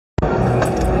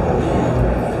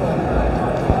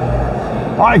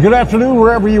All right, good afternoon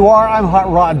wherever you are. I'm Hot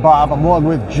Rod Bob. I'm along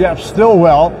with Geoff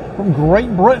Stilwell from Great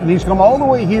Britain. He's come all the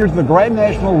way here to the Grand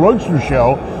National Roadster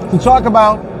Show to talk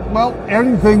about, well,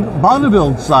 everything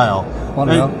Bonneville style.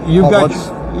 You've got,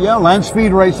 land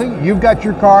speed racing. You've got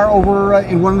your car over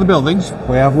in one of the buildings.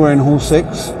 We're in Hall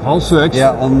 6. Hall 6.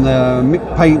 Yeah, on the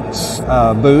Mick Paint's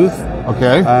booth.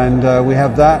 Okay. And we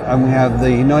have that, and we have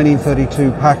the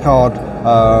 1932 Packard.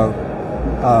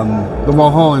 The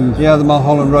Mulholland. Yeah, the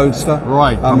Mulholland Roadster.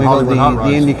 Right. And we've got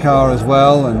the Indy car as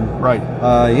well. And right.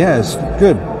 Yeah, it's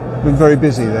good. Been very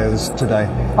busy there today.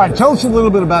 All right, tell us a little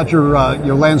bit about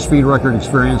your land speed record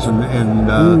experience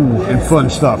and fun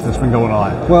stuff that's been going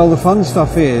on. Well, the fun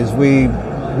stuff is we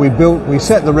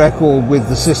set the record with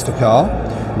the sister car,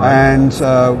 right. And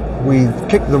we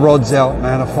kicked the rods out and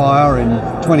had a fire in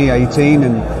 2018,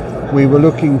 and we were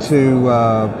looking to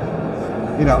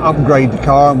upgrade the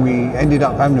car, and we ended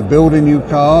up having to build a new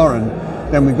car, and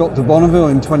then we got to Bonneville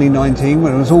in 2019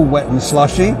 when it was all wet and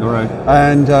slushy. All right.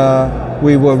 And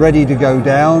we were ready to go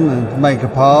down and make a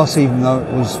pass, even though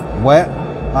it was wet.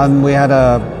 And we had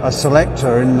a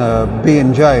selector in the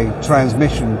B&J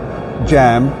transmission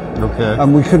jam. Okay.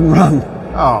 And we couldn't run.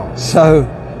 Oh. So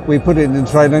we put it in the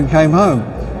trailer and came home.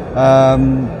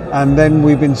 And then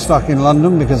we've been stuck in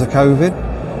London because of COVID.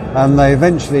 And they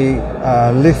eventually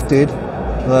lifted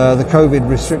the COVID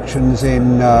restrictions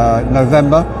in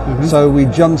November. Mm-hmm. So we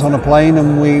jumped on a plane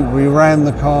and we ran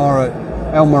the car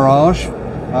at El Mirage.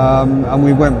 And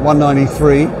we went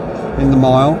 193 in the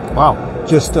mile. Wow!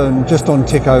 Just on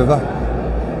tick over.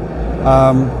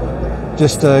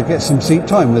 Just to get some seat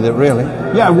time with it, really.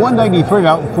 Yeah, 193.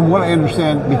 Now, from what I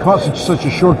understand, because it's such a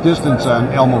short distance on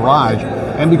El Mirage,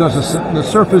 and because the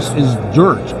surface is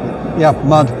dirt. Yeah,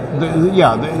 mud.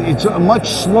 It's a much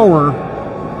slower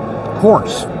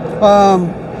course.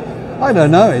 I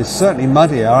don't know. It's certainly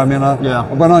muddier. I mean,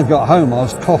 when I got home, I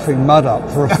was coughing mud up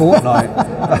for a fortnight.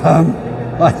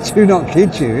 I do not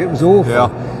kid you. It was awful. Yeah.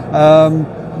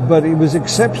 But it was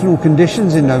exceptional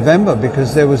conditions in November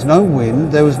because there was no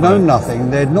wind, there was no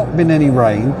nothing, there had not been any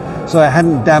rain, so it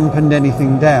hadn't dampened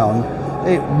anything down.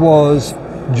 It was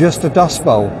just a dust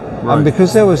bowl. Right. And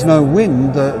because there was no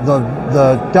wind,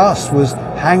 the dust was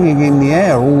hanging in the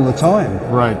air all the time.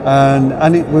 Right.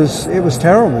 And it was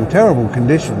terrible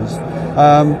conditions.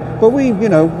 But we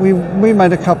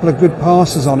made a couple of good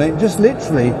passes on it, just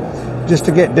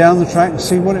to get down the track and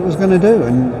see what it was going to do,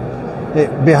 and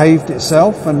it behaved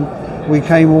itself, and we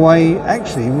came away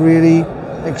actually really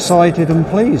excited and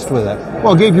pleased with it.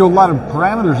 Well, it gave you a lot of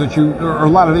parameters or a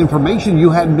lot of information you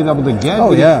hadn't been able to get.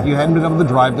 Oh, yeah. You hadn't been able to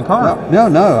drive the car.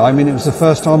 No. I mean, it was the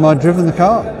first time I'd driven the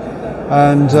car,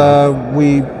 and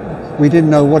we didn't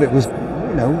know what it was.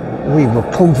 We were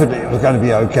confident it was going to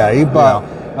be okay, but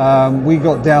we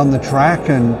got down the track,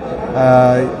 and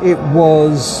it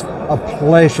was a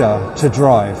pleasure to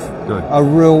drive. Good. A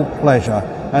real pleasure.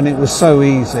 And it was so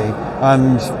easy.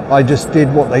 And I just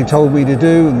did what they told me to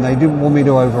do, and they didn't want me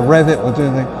to over rev it or do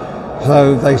anything.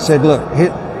 So they said, look,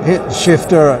 hit the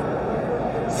shifter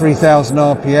at 3,000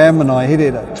 RPM, and I hit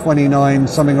it at 29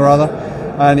 something or other,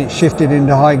 and it shifted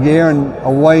into high gear, and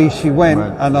away she went.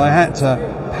 Right. And I had to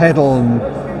pedal,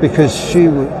 because she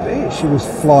was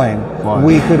flying.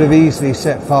 We could have easily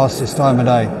set fastest time of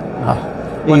day.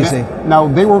 Easy. Now,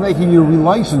 they were making you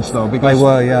relicense, though, because they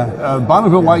were, yeah.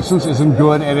 Bonneville license isn't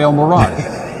good at El Mirage.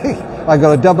 I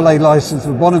got a AA license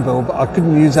with Bonneville, but I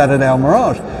couldn't use that at El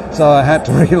Mirage, so I had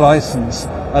to relicense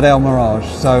at El Mirage.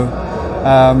 So,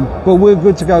 but we're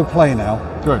good to go play now.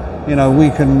 Good.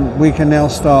 We can now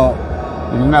start.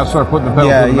 You can now start putting the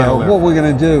pedal to the metal there. What we're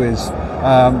going to do is,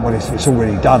 it's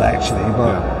already done actually,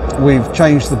 but we've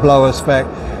changed the blower spec.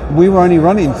 We were only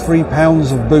running 3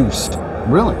 pounds of boost.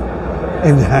 Really?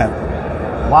 In that.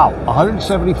 Wow,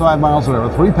 175 miles an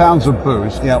hour, 3 pounds of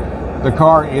boost. Yep. The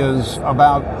car is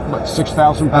about,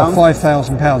 6,000 pounds?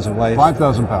 5,000 pounds of weight.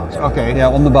 5,000 pounds, okay. Yeah,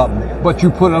 on the button. But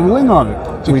you put a wing on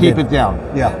it to keep it down.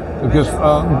 Yeah. Because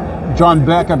John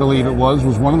Beck, I believe it was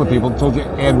one of the people that told you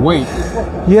add weight.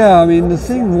 Yeah, I mean, the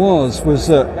thing was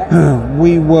that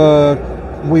we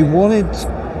wanted,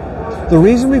 the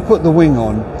reason we put the wing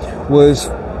on was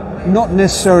not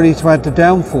necessarily to add the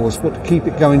downforce, but to keep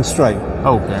it going straight.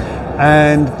 Okay.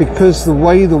 And because the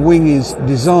way the wing is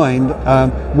designed,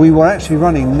 we were actually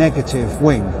running negative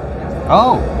wing.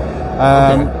 Oh.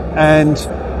 Okay. And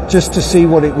just to see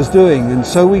what it was doing, and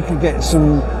so we could get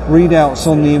some readouts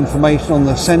on the information on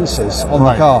the sensors on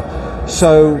the car.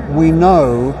 So we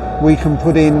know we can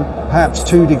put in perhaps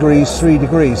 2 degrees, 3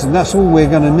 degrees, and that's all we're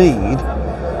going to need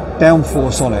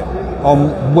downforce on it.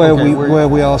 On where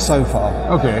we are so far.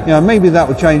 Okay. Maybe that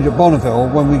would change at Bonneville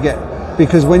when we get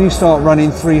because when you start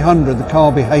running 300, the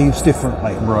car behaves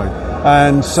differently. Right.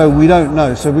 And so we don't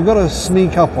know. So we've got to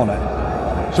sneak up on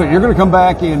it. So you're going to come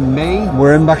back in May?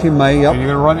 We're back in May, yep. And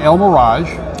you're going to run El Mirage?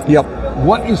 Yep.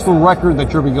 What is the record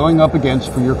that you'll be going up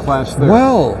against for your class there?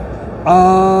 Well,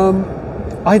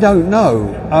 I don't know.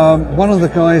 One of the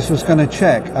guys was going to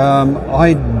check.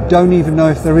 I don't even know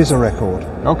if there is a record.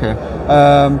 Okay.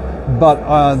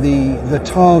 But the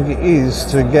target is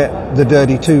to get the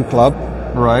Dirty 2 Club.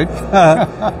 Right.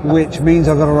 Which means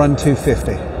I've got to run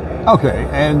 250. Okay,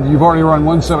 and you've already run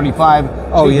 175.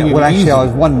 Oh yeah, well actually I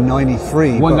was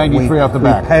 193. 193 off the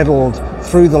back. We pedalled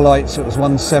through the lights, it was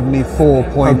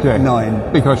 174.9.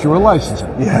 Okay. Because you were licensing.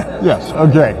 Yeah. Yes,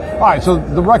 okay. All right, so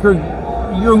the record,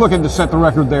 you're looking to set the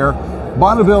record there.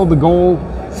 Bonneville, the goal?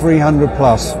 300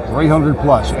 plus. 300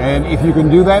 plus. And if you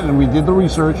can do that, and we did the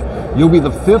research, you'll be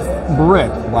the 5th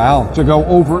Brit to go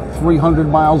over 300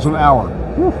 miles an hour.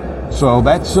 Whew. So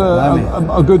that's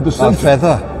a good distinction. A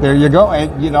feather. There you go.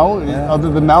 And, you know, other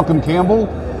than Malcolm Campbell,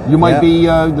 you might be,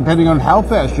 depending on how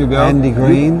fast you go. Andy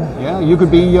Green. You could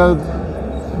be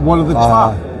one of the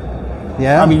top.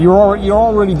 Yeah. I mean, you're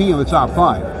already be in the top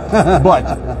 5.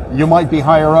 But you might be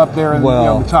higher up there in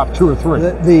the top 2 or 3.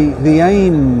 The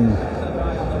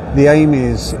aim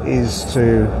is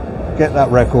to get that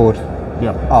record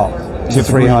up. To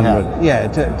 300. Yeah,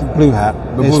 to blue hat.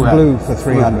 It's blue for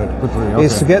 300.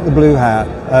 It's to get the blue hat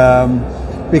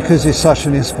because it's such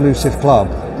an exclusive club.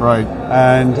 Right.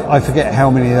 And I forget how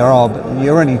many there are, but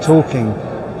you're only talking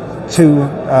to,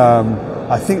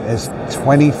 I think there's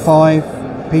 25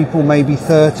 people, maybe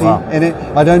 30 in it.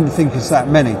 I don't think it's that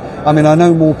many. I mean, I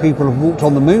know more people have walked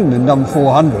on the moon and done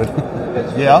 400.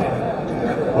 Yeah.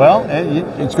 Well,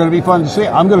 it's going to be fun to see.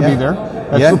 I'm going to be there.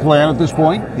 That's the plan at this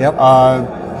point. Yep.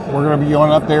 We're going to be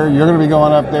going up there. You're going to be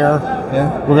going up there.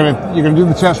 Yeah. You're going to do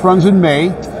the test runs in May.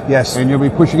 Yes. And you'll be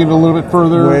pushing it a little bit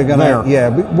further there. Yeah.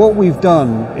 What we've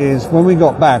done is when we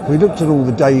got back, we looked at all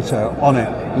the data on it,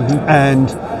 and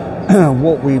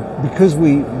because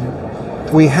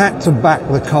we had to back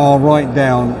the car right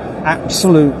down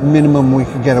absolute minimum we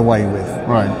could get away with.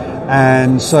 Right.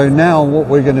 And so now what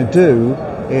we're going to do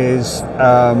is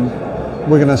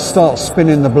we're going to start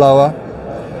spinning the blower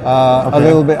a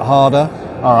little bit harder.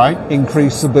 All right.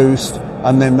 Increase the boost,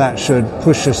 and then that should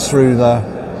push us through the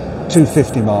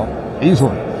 250 mark.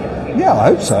 Easily. Yeah, I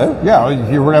hope so. Yeah,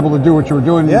 if you were able to do what you were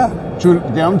doing, down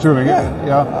tuning it.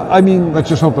 Yeah. I mean, let's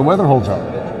just hope the weather holds up.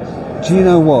 Do you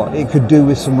know what? It could do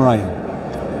with some rain.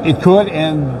 It could,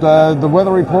 and the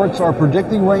weather reports are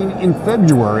predicting rain in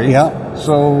February. Yeah.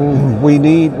 So we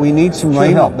need some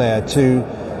rain up there too.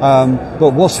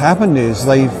 But what's happened is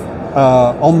they've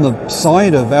on the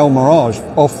side of El Mirage,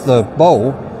 off the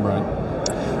bowl,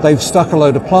 they've stuck a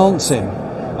load of plants in,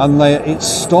 and it's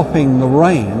stopping the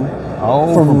rain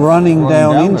from running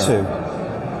down into. There.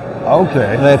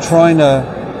 Okay. They're trying to,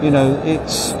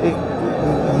 it's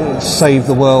save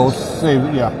the world.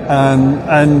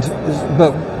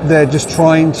 But they're just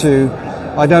trying to.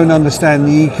 I don't understand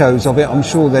the ecos of it. I'm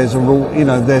sure there's a rule,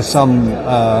 there's some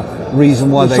reason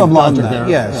why they've done that.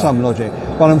 Yeah, some logic.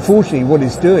 But unfortunately, what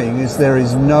it's doing is there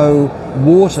is no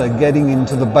water getting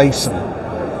into the basin.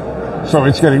 So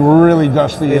it's getting really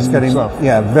dusty. It's getting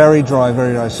very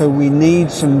dry. So we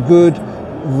need some good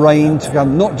rain to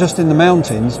come, not just in the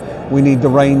mountains. We need the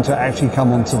rain to actually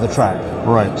come onto the track,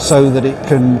 right? So that it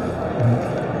can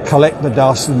collect the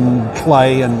dust and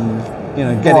clay and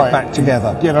get it back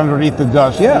together. Get underneath the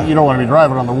dust. Yeah. You don't want to be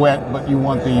driving on the wet, but you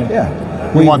want the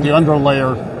want the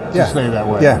underlayer to stay that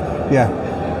way. Yeah.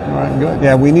 All right, good.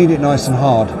 Yeah, we need it nice and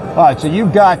hard. All right, so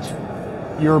you've got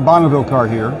your Bonneville car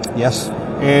here. Yes.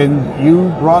 And you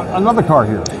brought another car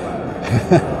here.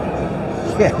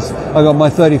 Yes. I got my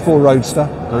 34 Roadster.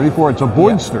 34, it's a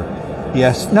Boydster.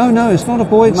 Yes. No, it's not a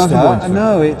Boydster.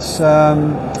 No, it's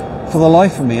for the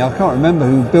life of me, I can't remember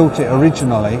who built it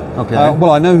originally. Okay.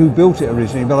 Well, I know who built it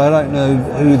originally, but I don't know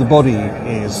who the body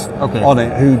is on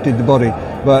it, who did the body.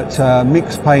 But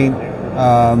mixed paint,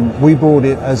 we bought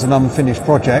it as an unfinished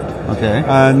project. Okay.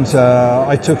 And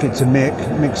I took it to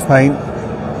Mixed Paint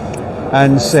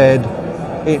and said,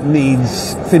 it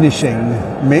needs finishing,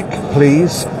 Mick,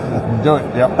 please. Do it,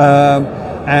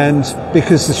 and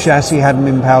because the chassis hadn't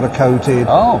been powder coated,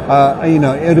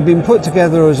 it had been put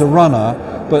together as a runner,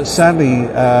 but sadly,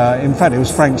 in fact, it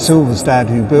was Frank Silver's dad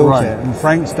who built it, and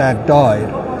Frank's dad died,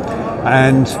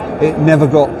 and it never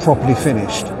got properly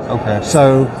finished. Okay.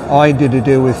 So I did a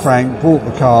deal with Frank, bought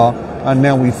the car, and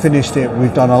now we've finished it.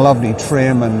 We've done a lovely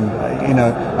trim, and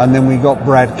and then we got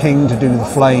Brad King to do the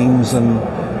flames and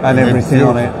everything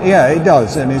on it. Yeah, it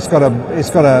does, and it's got a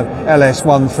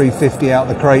LS1 350 out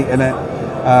the crate in it.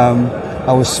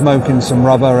 I was smoking some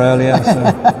rubber earlier. So.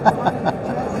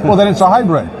 Well, then it's a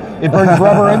hybrid. It burns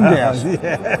rubber and gas.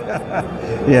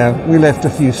 Yeah, we left a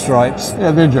few stripes.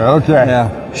 Yeah, did you? Okay. Yeah.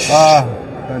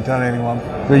 Don't tell anyone.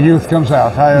 The youth comes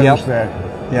out. I understand.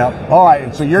 Yep. All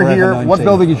right, so you're Forever here. 19. What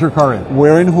building is your car in?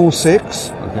 We're in Hall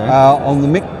 6 on the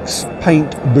mix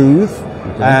paint booth,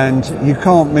 and you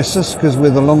can't miss us because we're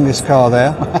the longest car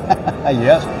there.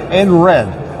 Yes, and red.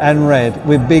 And red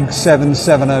with big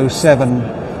 7707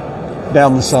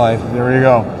 down the side. There you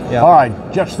go. Yeah. All right,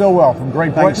 Geoff Stilwell from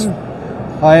Great Thanks. Britain.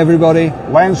 Hi, everybody.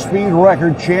 Land speed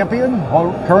record champion,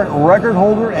 current record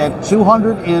holder at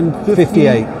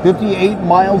 58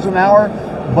 miles an hour,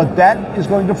 but that is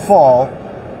going to fall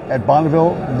at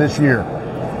Bonneville this year.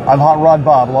 I'm Hot Rod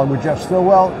Bob, along with Geoff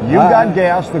Stilwell. You've got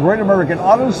gas, the Great American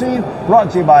Auto Scene, brought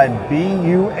to you by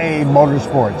BUA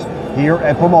Motorsports, here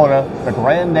at Pomona, the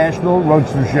Grand National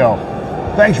Roadster Show.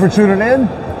 Thanks for tuning in.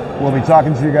 We'll be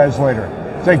talking to you guys later.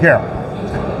 Take care.